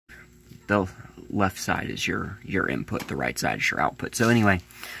the left side is your input, the right side is your output. So anyway,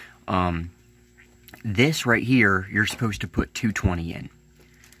 this right here, you're supposed to put 220 in.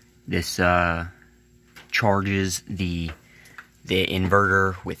 This charges the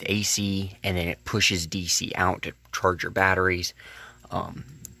inverter with AC, and then it pushes DC out to charge your batteries.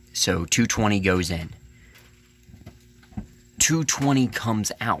 So 220 goes in. 220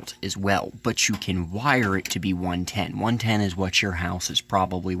 comes out as well, but you can wire it to be 110. 110 is what your house is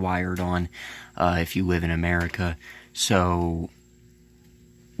probably wired on if you live in America. So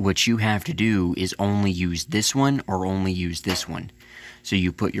what you have to do is only use this one or only use this one. So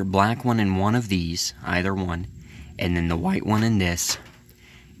you put your black one in one of these, either one, and then the white one in this,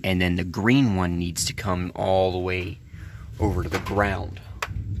 and then the green one needs to come all the way over to the ground.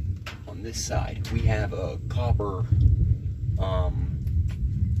 On this side, we have a copper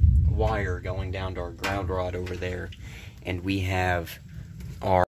wire going down to our ground rod over there, and we have our